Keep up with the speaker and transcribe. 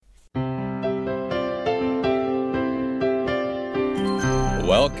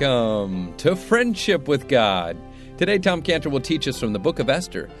Welcome to Friendship with God. Today, Tom Cantor will teach us from the book of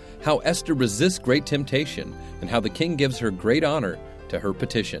Esther, how Esther resists great temptation and how the king gives her great honor to her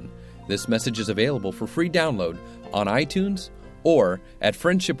petition. This message is available for free download on iTunes or at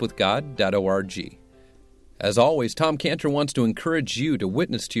friendshipwithgod.org. As always, Tom Cantor wants to encourage you to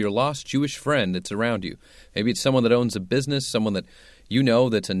witness to your lost Jewish friend that's around you. Maybe it's someone that owns a business, someone that you know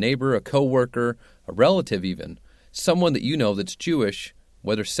that's a neighbor, a coworker, a relative even, someone that you know that's Jewish,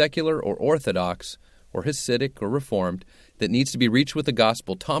 whether secular or Orthodox, or Hasidic or Reformed, that needs to be reached with the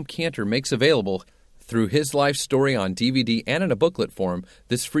gospel. Tom Cantor makes available through his life story on DVD and in a booklet form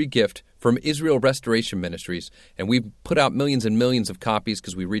this free gift from Israel Restoration Ministries. And we've put out millions and millions of copies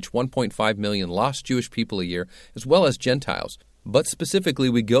because we reach 1.5 million lost Jewish people a year, as well as Gentiles. But specifically,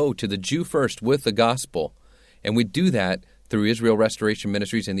 we go to the Jew first with the gospel. And we do that through Israel Restoration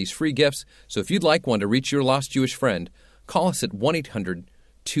Ministries and these free gifts. So if you'd like one to reach your lost Jewish friend, call us at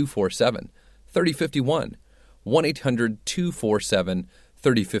 1-800-247-3051,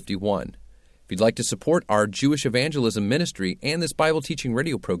 1-800-247-3051. If you'd like to support our Jewish evangelism ministry and this Bible teaching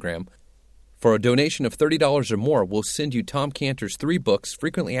radio program, for a donation of $30 or more, we'll send you Tom Cantor's 3 books,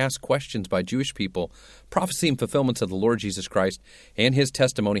 Frequently Asked Questions by Jewish People, Prophecy and Fulfillments of the Lord Jesus Christ, and his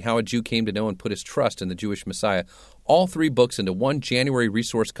testimony, How a Jew Came to Know and Put His Trust in the Jewish Messiah. All 3 books into one January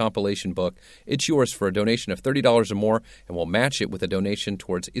resource compilation book. It's yours for a donation of $30 or more, and we'll match it with a donation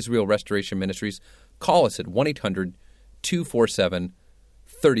towards Israel Restoration Ministries. Call us at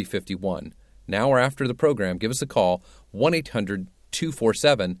 1-800-247-3051. Now or after the program, give us a call,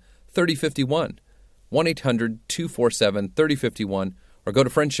 1-800-247-3051. 1-800-247-3051, or go to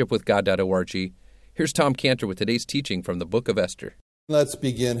friendshipwithgod.org. Here's Tom Cantor with today's teaching from the book of Esther. Let's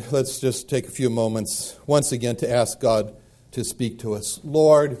begin. Let's just take a few moments once again to ask God to speak to us.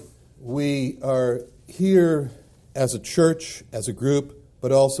 Lord, we are here as a church, as a group,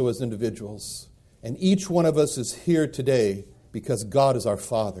 but also as individuals. And each one of us is here today because God is our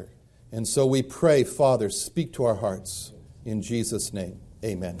Father. And so we pray, Father, speak to our hearts. In Jesus' name,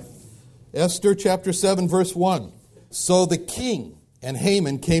 amen. Esther chapter 7, verse 1. So the king and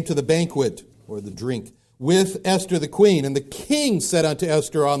Haman came to the banquet, or the drink, with Esther the queen. And the king said unto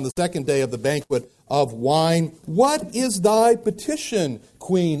Esther on the second day of the banquet of wine, What is thy petition,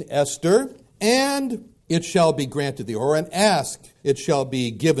 Queen Esther? And it shall be granted thee. Or and ask, it shall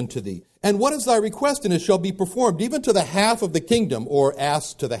be given to thee. And what is thy request? And it shall be performed, even to the half of the kingdom. Or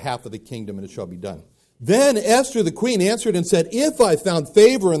ask to the half of the kingdom, and it shall be done. Then Esther the queen answered and said, If I found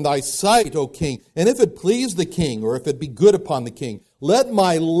favor in thy sight, O king, and if it please the king, or if it be good upon the king, let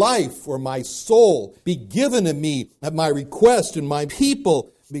my life or my soul be given to me at my request, and my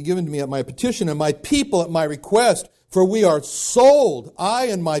people be given to me at my petition, and my people at my request. For we are sold, I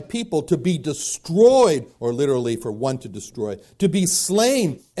and my people, to be destroyed, or literally for one to destroy, to be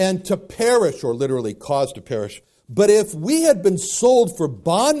slain and to perish, or literally cause to perish. But if we had been sold for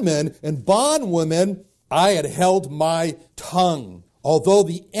bondmen and bondwomen, I had held my tongue. Although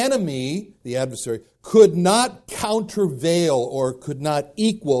the enemy, the adversary, could not countervail or could not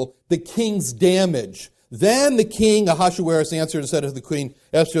equal the king's damage. Then the king, Ahasuerus, answered and said to the queen,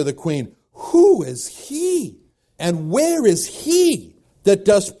 Esther the queen, Who is he? And where is he that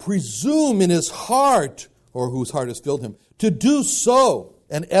does presume in his heart, or whose heart has filled him, to do so?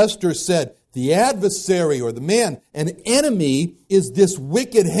 And Esther said, The adversary, or the man, an enemy, is this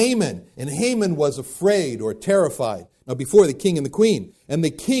wicked Haman. And Haman was afraid or terrified. Now before the king and the queen. And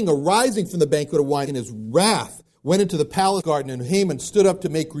the king, arising from the banquet of wine in his wrath, went into the palace garden, and Haman stood up to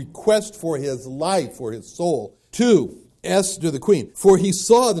make request for his life, or his soul, to Esther the queen. For he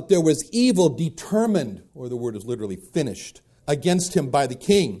saw that there was evil determined, or the word is literally finished, against him by the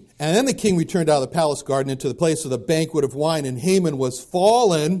king. And then the king returned out of the palace garden into the place of the banquet of wine, and Haman was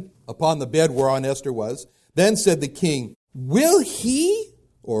fallen upon the bed whereon Esther was. Then said the king, Will he,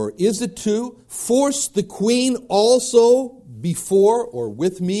 or is it to, force the queen also before or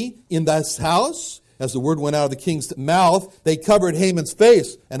with me in this house? As the word went out of the king's mouth, they covered Haman's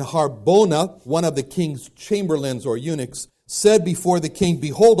face. And Harbona, one of the king's chamberlains or eunuchs, said before the king,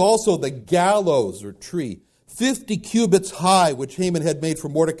 Behold also the gallows or tree, 50 cubits high, which Haman had made for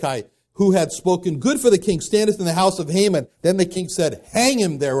Mordecai, who had spoken good for the king, standeth in the house of Haman. Then the king said, Hang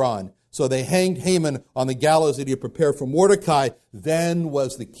him thereon. So they hanged Haman on the gallows that he had prepared for Mordecai. Then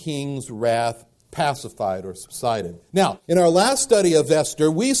was the king's wrath pacified or subsided. Now, in our last study of Esther,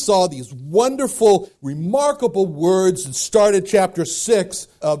 we saw these wonderful, remarkable words that started chapter 6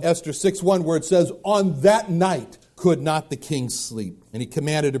 of Esther 6:1, where it says, On that night could not the king sleep. And he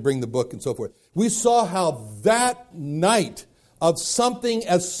commanded to bring the book and so forth. We saw how that night of something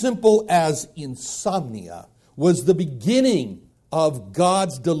as simple as insomnia was the beginning of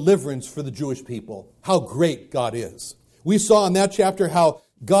God's deliverance for the Jewish people, how great God is. We saw in that chapter how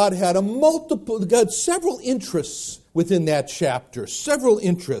God had several interests within that chapter, several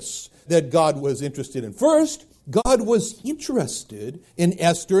interests that God was interested in. First, God was interested in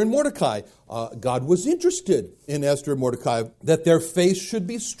Esther and Mordecai. God was interested in Esther and Mordecai that their faith should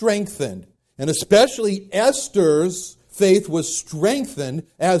be strengthened. And especially Esther's faith was strengthened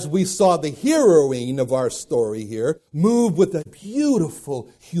as we saw the heroine of our story here move with a beautiful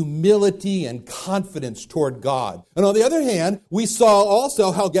humility and confidence toward God. And on the other hand, we saw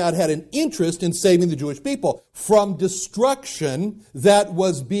also how God had an interest in saving the Jewish people from destruction and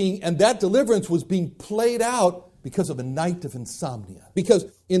that deliverance was being played out because of a night of insomnia. Because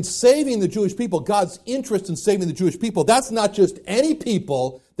in saving the Jewish people, God's interest in saving the Jewish people, that's not just any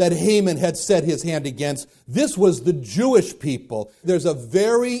people that Haman had set his hand against. This was the Jewish people. There's a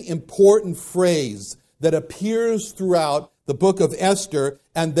very important phrase that appears throughout the book of Esther,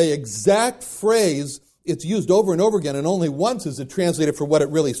 and the exact phrase, it's used over and over again, and only once is it translated for what it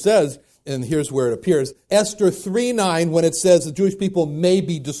really says. And here's where it appears. Esther 3:9, when it says the Jewish people may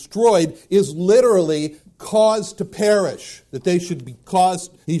be destroyed, is literally caused to perish, that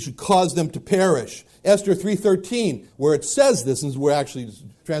he should cause them to perish. Esther 3:13, where it says this, and we're actually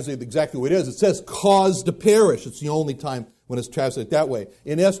translated exactly what it is, it says caused to perish. It's the only time when it's translated that way.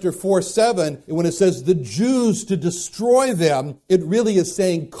 In Esther 4:7, when it says the Jews to destroy them, it really is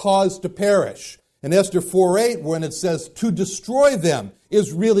saying caused to perish. In Esther 4:8, when it says to destroy them,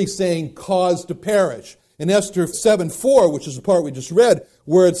 is really saying caused to perish. In Esther 7:4, which is the part we just read,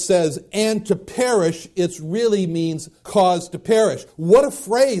 where it says, and to perish, it really means cause to perish. What a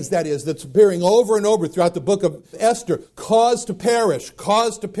phrase that is that's appearing over and over throughout the book of Esther. Cause to perish,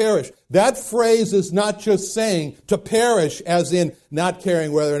 cause to perish. That phrase is not just saying to perish as in not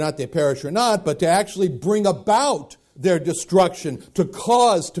caring whether or not they perish or not, but to actually bring about their destruction, to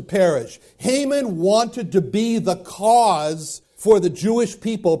cause to perish. Haman wanted to be the cause for the Jewish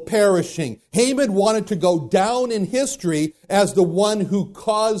people perishing. Haman wanted to go down in history as the one who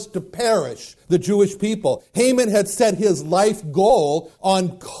caused to perish the Jewish people. Haman had set his life goal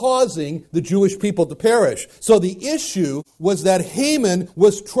on causing the Jewish people to perish. So the issue was that Haman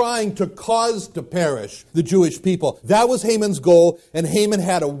was trying to cause to perish the Jewish people. That was Haman's goal, and Haman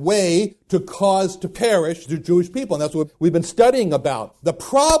had a way to cause to perish the Jewish people. And that's what we've been studying about. The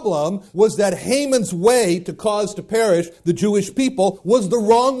problem was that Haman's way to cause to perish the Jewish people was the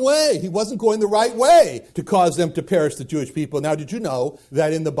wrong way. He wasn't going the right way to cause them to perish the Jewish people. Now, did you know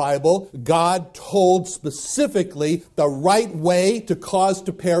that in the Bible, God told specifically the right way to cause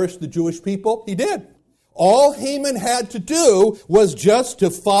to perish the Jewish people? He did. All Haman had to do was just to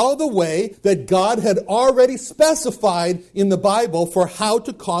follow the way that God had already specified in the Bible for how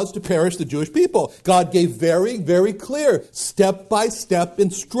to cause to perish the Jewish people. God gave very, very clear step-by-step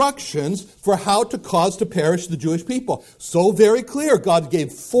instructions for how to cause to perish the Jewish people. So very clear. God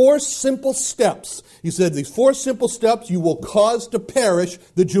gave 4 simple steps. He said, these 4 simple steps you will cause to perish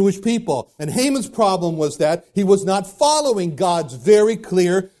the Jewish people. And Haman's problem was that he was not following God's very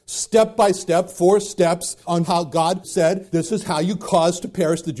clear step-by-step, 4 steps on how God said, this is how you cause to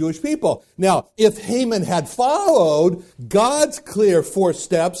perish the Jewish people. Now, if Haman had followed God's clear 4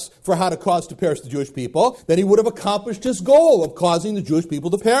 steps for how to cause to perish the Jewish people, then he would have accomplished his goal of causing the Jewish people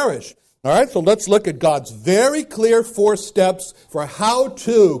to perish. All right, so let's look at God's very clear 4 steps for how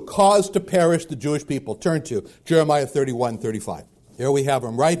to cause to perish the Jewish people. Turn to Jeremiah 31:35. Here we have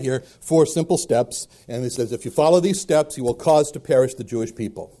them right here, 4 simple steps. And it says, if you follow these steps, you will cause to perish the Jewish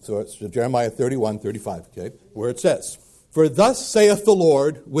people. So it's Jeremiah 31:35, okay, where it says, for thus saith the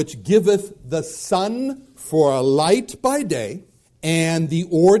Lord, which giveth the sun for a light by day, and the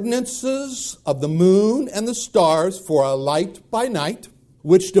ordinances of the moon and the stars for a light by night,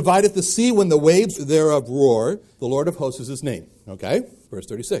 which divideth the sea when the waves thereof roar. The Lord of hosts is his name. Okay, verse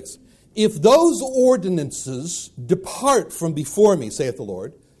 36. If those ordinances depart from before me, saith the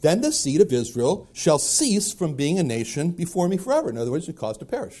Lord, then the seed of Israel shall cease from being a nation before me forever. In other words, it caused to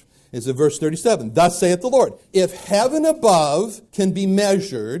perish. It's in verse 37. Thus saith the Lord, if heaven above can be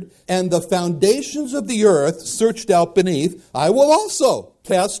measured, and the foundations of the earth searched out beneath, I will also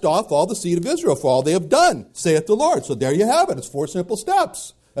cast off all the seed of Israel for all they have done, saith the Lord. So there you have it. It's 4 simple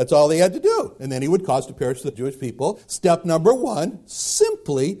steps. That's all they had to do. And then he would cause to perish the Jewish people. Step number 1,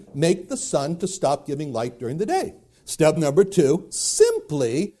 simply make the sun to stop giving light during the day. Step number 2,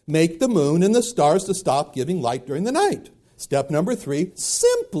 simply make the moon and the stars to stop giving light during the night. Step number 3,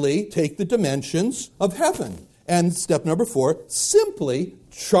 simply take the dimensions of heaven. And step number 4, simply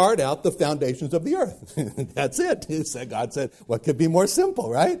chart out the foundations of the earth. That's it. God said, what could be more simple,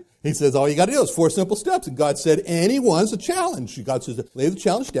 right? He says, all you got to do is 4 simple steps. And God said, anyone's a challenge. God says, lay the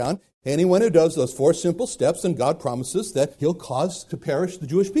challenge down. Anyone who does those 4 simple steps, and God promises that he'll cause to perish the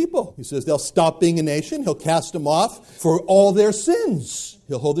Jewish people. He says they'll stop being a nation. He'll cast them off for all their sins.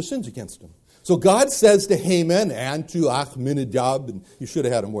 He'll hold their sins against them. So God says to Haman and to Ahminadab, and you should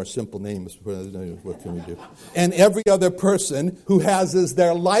have had a more simple name. What can we do? And every other person who has as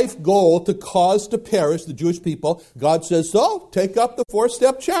their life goal to cause to perish the Jewish people, God says, so take up the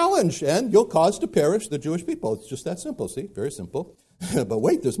 4-step challenge and you'll cause to perish the Jewish people. It's just that simple, see? Very simple. But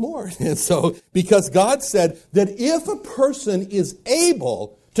wait, there's more. And so, because God said that if a person is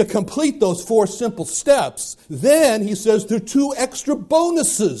able to complete those 4 simple steps, then he says there are 2 extra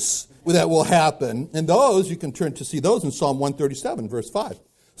bonuses that will happen. And those, you can turn to see those in Psalm 137, verse 5.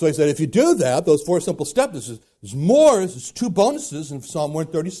 So he said, if you do that, those 4 simple steps, there's 2 bonuses in Psalm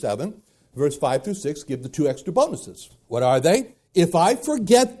 137, verse 5 through 6, give the 2 extra bonuses. What are they? If I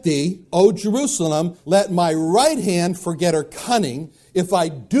forget thee, O Jerusalem, let my right hand forget her cunning. If I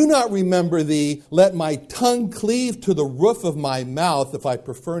do not remember thee, let my tongue cleave to the roof of my mouth, if I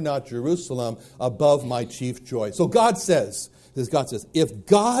prefer not Jerusalem above my chief joy. So God says, if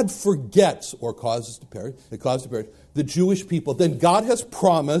God forgets or causes to perish, the Jewish people, then God has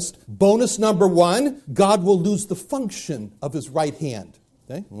promised, bonus number 1, God will lose the function of his right hand.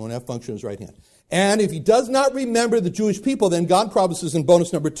 Okay? He won't have function of his right hand. And if he does not remember the Jewish people, then God promises in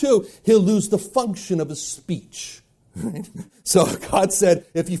bonus number 2, he'll lose the function of his speech. Right? So God said,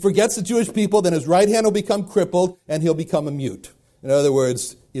 if he forgets the Jewish people, then his right hand will become crippled and he'll become a mute. In other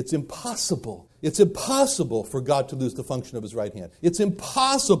words, it's impossible. It's impossible for God to lose the function of his right hand. It's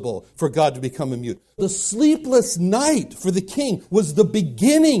impossible for God to become a mute. The sleepless night for the king was the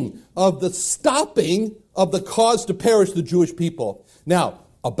beginning of the stopping of the cause to perish the Jewish people. Now,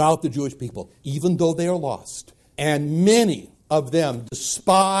 about the Jewish people, even though they are lost, and many of them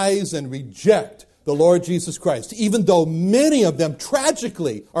despise and reject the Lord Jesus Christ, even though many of them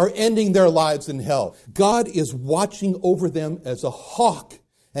tragically are ending their lives in hell, God is watching over them as a hawk.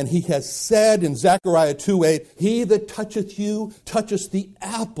 And he has said in Zechariah 2:8, he that toucheth you toucheth the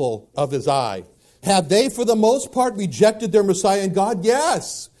apple of his eye. Have they for the most part rejected their Messiah and God?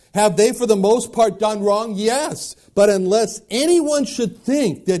 Yes. Have they for the most part done wrong? Yes. But unless anyone should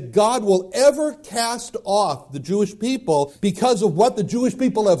think that God will ever cast off the Jewish people because of what the Jewish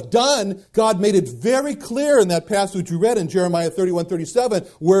people have done, God made it very clear in that passage we read in Jeremiah 31:37,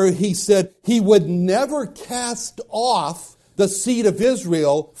 where he said he would never cast off the seed of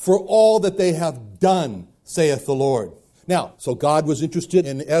Israel for all that they have done, saith the Lord. Now, so God was interested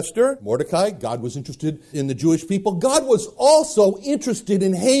in Esther, Mordecai. God was interested in the Jewish people. God was also interested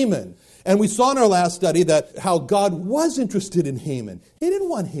in Haman. And we saw in our last study that how God was interested in Haman. He didn't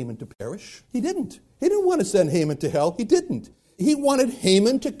want Haman to perish. He didn't. He didn't want to send Haman to hell. He didn't. He wanted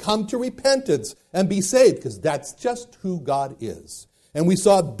Haman to come to repentance and be saved, because that's just who God is. And we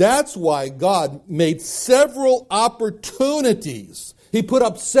saw that's why God made several opportunities. He put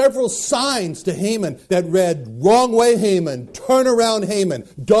up several signs to Haman that read, wrong way, Haman, turn around, Haman,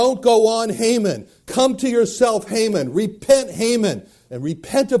 don't go on, Haman, come to yourself, Haman, repent, Haman, and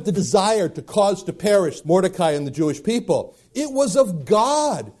repent of the desire to cause to perish Mordecai and the Jewish people. It was of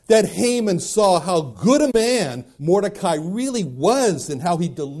God that Haman saw how good a man Mordecai really was and how he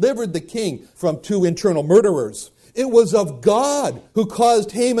delivered the king from 2 internal murderers. It was of God who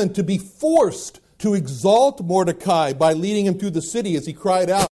caused Haman to be forced to exalt Mordecai by leading him through the city as he cried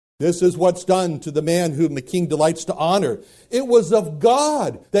out, this is what's done to the man whom the king delights to honor. It was of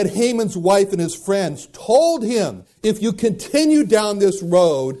God that Haman's wife and his friends told him, if you continue down this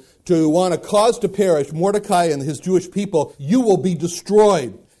road to want to cause to perish Mordecai and his Jewish people, you will be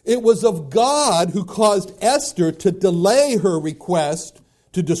destroyed. It was of God who caused Esther to delay her request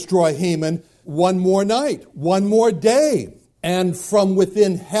to destroy Haman one more night, one more day. And from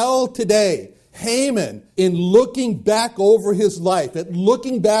within hell today, Haman, in looking back over his life, at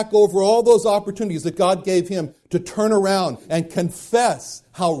looking back over all those opportunities that God gave him to turn around and confess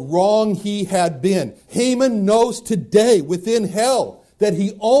how wrong he had been, Haman knows today within hell that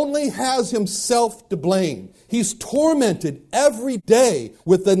he only has himself to blame. He's tormented every day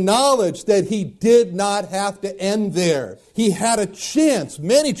with the knowledge that he did not have to end there. He had a chance,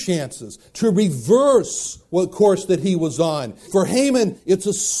 many chances, to reverse what course that he was on. For Haman, it's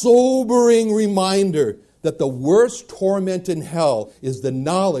a sobering reminder that the worst torment in hell is the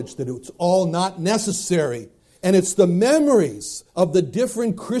knowledge that it's all not necessary. And it's the memories of the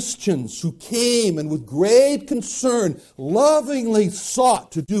different Christians who came and with great concern lovingly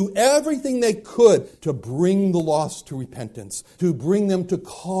sought to do everything they could to bring the lost to repentance, to bring them to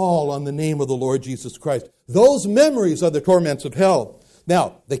call on the name of the Lord Jesus Christ. Those memories are the torments of hell.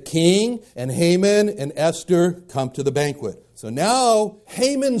 Now, the king and Haman and Esther come to the banquet. So now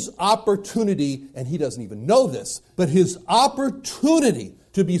Haman's opportunity, and he doesn't even know this, but his opportunity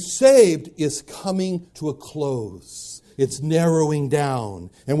to be saved is coming to a close. It's narrowing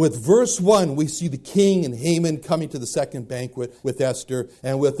down. And with verse 1, we see the king and Haman coming to the second banquet with Esther.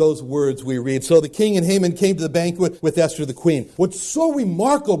 And with those words we read, so the king and Haman came to the banquet with Esther the queen. What's so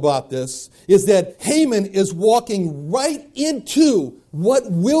remarkable about this is that Haman is walking right into what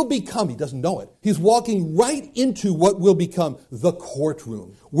will become, he doesn't know it, he's walking right into what will become the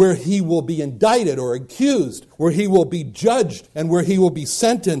courtroom, where he will be indicted or accused, where he will be judged, and where he will be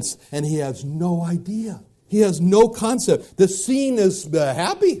sentenced, and he has no idea. He has no concept. The scene is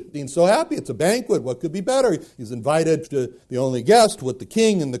happy. He's so happy. It's a banquet. What could be better? He's invited to the only guest with the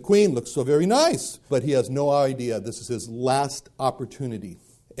king and the queen. Looks so very nice. But he has no idea this is his last opportunity.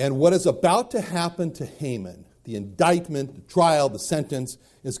 And what is about to happen to Haman, the indictment, the trial, the sentence,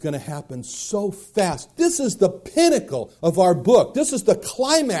 is going to happen so fast. This is the pinnacle of our book. This is the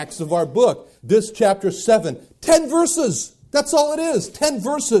climax of our book. This chapter 7, 10 verses. That's all it is, 10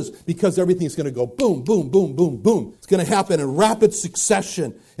 verses, because everything's going to go boom, boom, boom, boom, boom. It's going to happen in rapid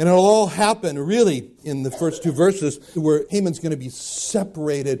succession, and it'll all happen really in the first 2 verses where Haman's going to be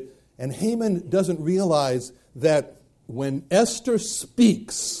separated, and Haman doesn't realize that when Esther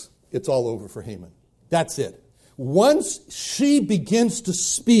speaks, it's all over for Haman. That's it. Once she begins to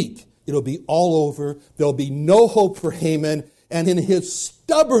speak, it'll be all over. There'll be no hope for Haman, and in his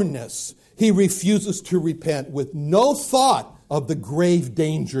stubbornness, he refuses to repent with no thought of the grave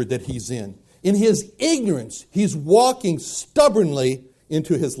danger that he's in. In his ignorance, he's walking stubbornly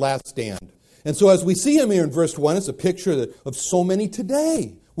into his last stand. And so as we see him here in verse 1, it's a picture of so many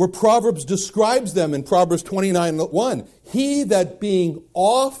today, where Proverbs describes them in Proverbs 29:1. He that being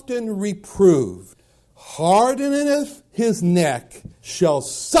often reproved hardeneth his neck shall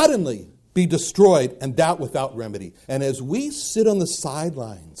suddenly be destroyed, and that without remedy. And as we sit on the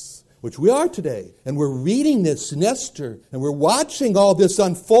sidelines, which we are today, and we're reading this in Esther, and we're watching all this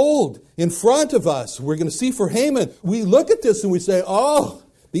unfold in front of us, we're going to see for Haman, we look at this and we say, oh,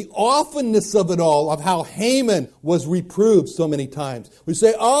 the often-ness of it all, of how Haman was reproved so many times. We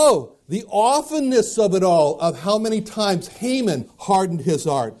say, oh, the often-ness of it all, of how many times Haman hardened his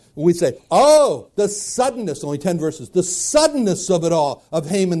heart. And we say, oh, the suddenness, only 10 verses, the suddenness of it all, of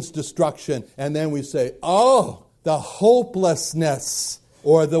Haman's destruction. And then we say, oh, the hopelessness,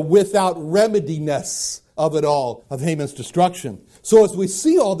 or the without remediness of it all, of Haman's destruction. So as we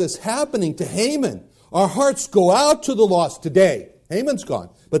see all this happening to Haman, our hearts go out to the lost today. Haman's gone.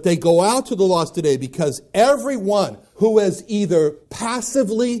 But they go out to the lost today because everyone who has either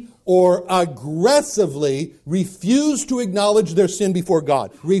passively or aggressively refused to acknowledge their sin before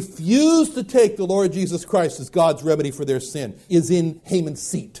God, refused to take the Lord Jesus Christ as God's remedy for their sin, is in Haman's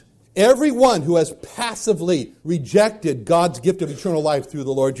seat. Everyone who has passively rejected God's gift of eternal life through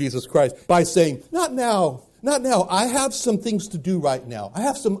the Lord Jesus Christ by saying, not now, I have some things to do right now. I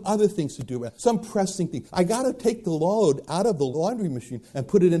have some other things to do, some pressing things. I got to take the load out of the laundry machine and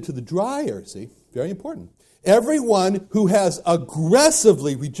put it into the dryer, see? Very important. Everyone who has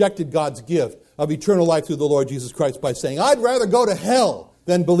aggressively rejected God's gift of eternal life through the Lord Jesus Christ by saying, I'd rather go to hell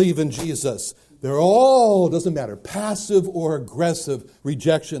than believe in Jesus. They're all, doesn't matter, passive or aggressive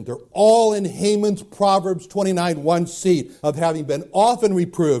rejection. They're all in Haman's Proverbs 29:1 seat of having been often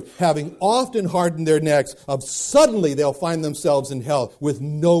reproved, having often hardened their necks, of suddenly they'll find themselves in hell with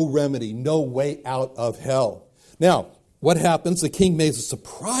no remedy, no way out of hell. Now, what happens? The king makes a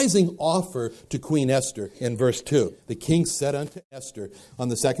surprising offer to Queen Esther in verse 2. The king said unto Esther on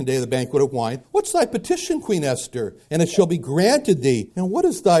the second day of the banquet of wine, What's thy petition, Queen Esther? And it shall be granted thee. And what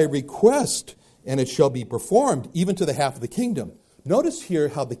is thy request? And it shall be performed, even to the half of the kingdom. Notice here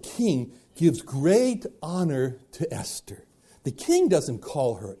how the king gives great honor to Esther. The king doesn't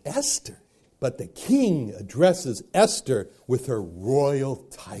call her Esther, but the king addresses Esther with her royal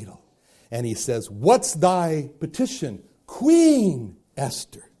title. And he says, What's thy petition? Queen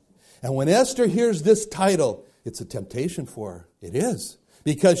Esther. And when Esther hears this title, it's a temptation for her. It is.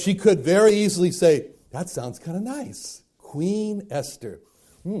 Because she could very easily say, that sounds kind of nice. Queen Esther.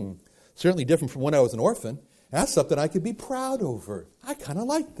 Certainly different from when I was an orphan. That's something I could be proud over. I kind of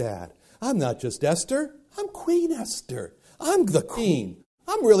like that. I'm not just Esther. I'm Queen Esther. I'm the queen.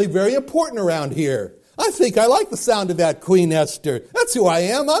 I'm really very important around here. I think I like the sound of that, Queen Esther. That's who I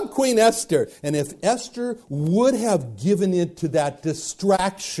am. I'm Queen Esther. And if Esther would have given in to that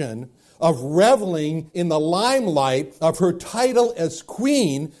distraction of reveling in the limelight of her title as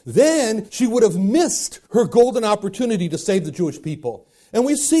queen, then she would have missed her golden opportunity to save the Jewish people. And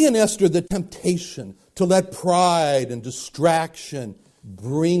we see in Esther the temptation to let pride and distraction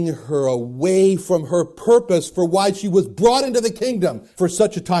bring her away from her purpose for why she was brought into the kingdom for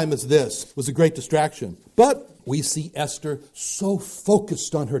such a time as this. It was a great distraction. But we see Esther so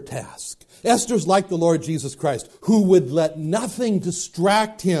focused on her task. Esther's like the Lord Jesus Christ, who would let nothing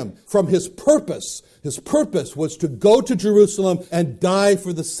distract him from his purpose. His purpose was to go to Jerusalem and die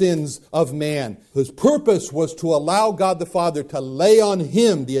for the sins of man. His purpose was to allow God the Father to lay on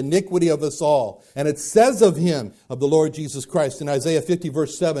him the iniquity of us all. And it says of him, of the Lord Jesus Christ, in Isaiah 50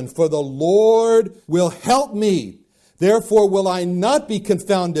 verse 7, "For the Lord will help me. Therefore will I not be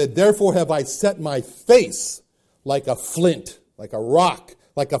confounded. Therefore have I set my face like a flint," like a rock,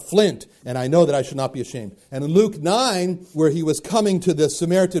 like a flint, "and I know that I should not be ashamed." And in Luke 9, where he was coming to the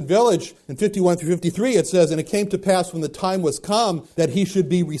Samaritan village, in 51 through 53, it says, "And it came to pass when the time was come that he should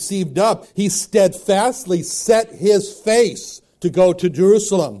be received up, he steadfastly set his face to go to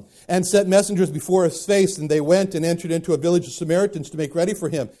Jerusalem, and sent messengers before his face, and they went and entered into a village of Samaritans to make ready for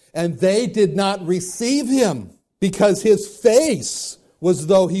him. And they did not receive him, because his face was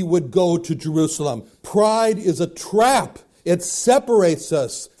though he would go to Jerusalem." Pride is a trap. It separates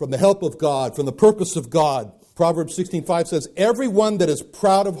us from the help of God, from the purpose of God. Proverbs 16:5 says, "Everyone that is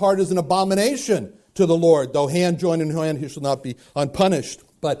proud of heart is an abomination to the Lord. Though hand join in hand, he shall not be unpunished."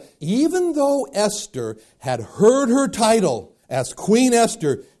 But even though Esther had heard her title as Queen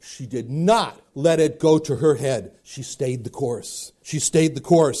Esther, she did not let it go to her head. She stayed the course. She stayed the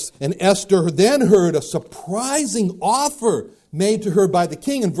course. And Esther then heard a surprising offer made to her by the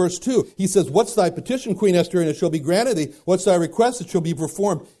king in verse 2. He says, "What's thy petition, Queen Esther, and it shall be granted thee. What's thy request, it shall be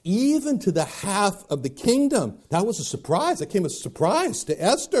performed, even to the half of the kingdom." That was a surprise. That came as a surprise to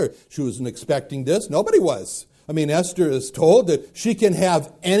Esther. She wasn't expecting this. Nobody was. I mean, Esther is told that she can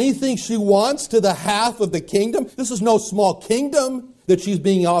have anything she wants to the half of the kingdom. This is no small kingdom that she's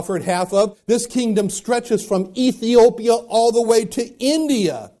being offered half of. This kingdom stretches from Ethiopia all the way to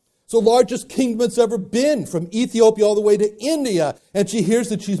India. It's the largest kingdom it's ever been, from Ethiopia all the way to India. And she hears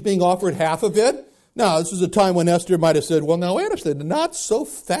that she's being offered half of it. Now, this is a time when Esther might have said, "Well, now, wait a second, not so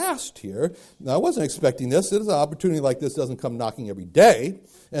fast here. Now, I wasn't expecting this. An opportunity like this doesn't come knocking every day."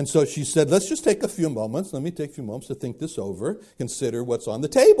 And so she said, "Let's just take a few moments. Let me take a few moments to think this over. Consider what's on the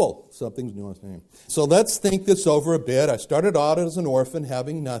table." Something's new on his name. So let's think this over a bit. I started out as an orphan,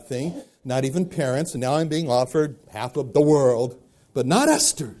 having nothing, not even parents, and now I'm being offered half of the world. But not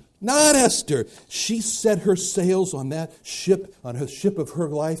Esther. Not Esther. She set her sails on that ship, on her ship of her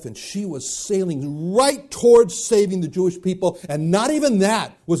life, and she was sailing right towards saving the Jewish people, and not even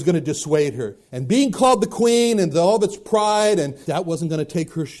that was going to dissuade her. And being called the queen and all of its pride, and that wasn't going to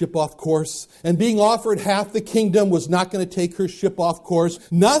take her ship off course. And being offered half the kingdom was not going to take her ship off course.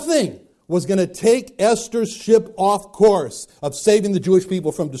 Nothing was going to take Esther's ship off course of saving the Jewish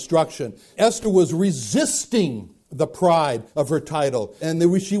people from destruction. Esther was resisting the pride of her title.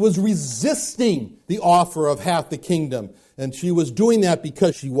 And she was resisting the offer of half the kingdom. And she was doing that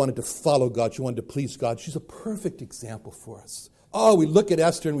because she wanted to follow God. She wanted to please God. She's a perfect example for us. Oh, we look at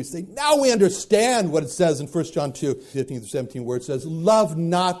Esther and we say, now we understand what it says in 1 John 2, 15-17, where it says, "Love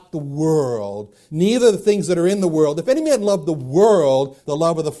not the world, neither the things that are in the world. If any man love the world, the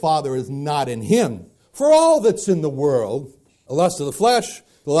love of the Father is not in him. For all that's in the world, the lust of the flesh,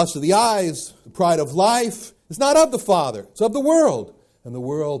 the lust of the eyes, the pride of life, it's not of the Father, it's of the world. And the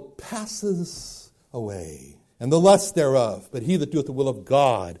world passes away, and the lust thereof. But he that doeth the will of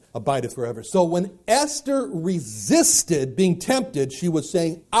God abideth forever." So when Esther resisted being tempted, she was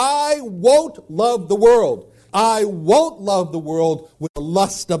saying, I won't love the world. I won't love the world with the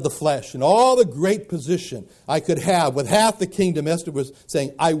lust of the flesh and all the great position I could have with half the kingdom. Esther was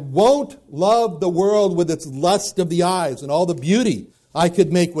saying, I won't love the world with its lust of the eyes and all the beauty I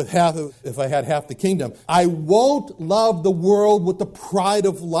could make with half if I had half the kingdom. I won't love the world with the pride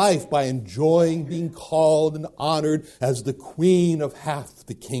of life by enjoying being called and honored as the queen of half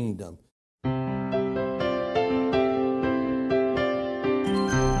the kingdom.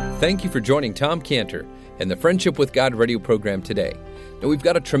 Thank you for joining Tom Cantor and the Friendship with God radio program today. Now, we've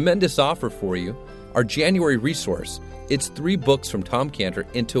got a tremendous offer for you. Our January resource, it's 3 books from Tom Cantor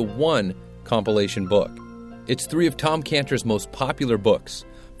into 1 compilation book. It's 3 of Tom Cantor's most popular books,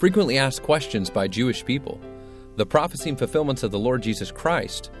 frequently asked questions by Jewish people, The Prophecy and Fulfillments of the Lord Jesus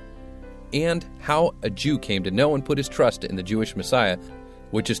Christ, and How a Jew Came to Know and Put His Trust in the Jewish Messiah,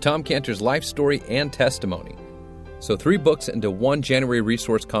 which is Tom Cantor's life story and testimony. So 3 books into one January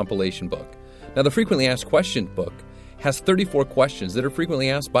resource compilation book. Now, the Frequently Asked Questions book has 34 questions that are frequently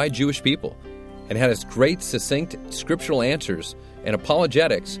asked by Jewish people and has great, succinct scriptural answers and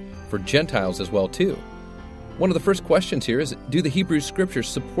apologetics for Gentiles as well, too. One of the first questions here is, do the Hebrew Scriptures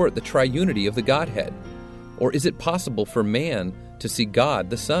support the triunity of the Godhead? Or is it possible for man to see God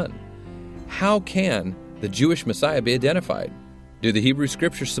the Son? How can the Jewish Messiah be identified? Do the Hebrew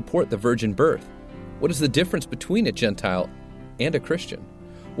Scriptures support the virgin birth? What is the difference between a Gentile and a Christian?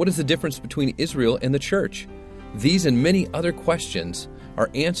 What is the difference between Israel and the church? These and many other questions are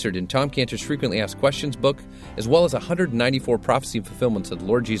answered in Tom Cantor's Frequently Asked Questions book, as well as 194 prophecy and fulfillments of the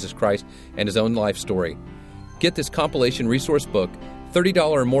Lord Jesus Christ and his own life story. Get this compilation resource book,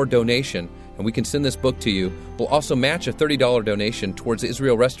 $30 or more donation, and we can send this book to you. We'll also match a $30 donation towards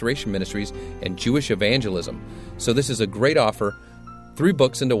Israel Restoration Ministries and Jewish evangelism. So this is a great offer, 3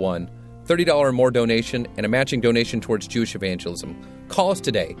 books into one, $30 or more donation, and a matching donation towards Jewish evangelism. Call us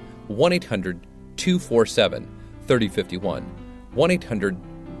today, 1-800-247-3051.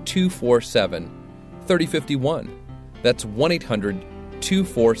 1-800-247-3051. That's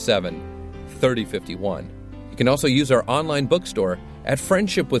 1-800-247-3051. You can also use our online bookstore at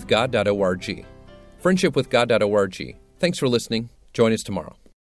friendshipwithgod.org. Friendshipwithgod.org. Thanks for listening. Join us tomorrow.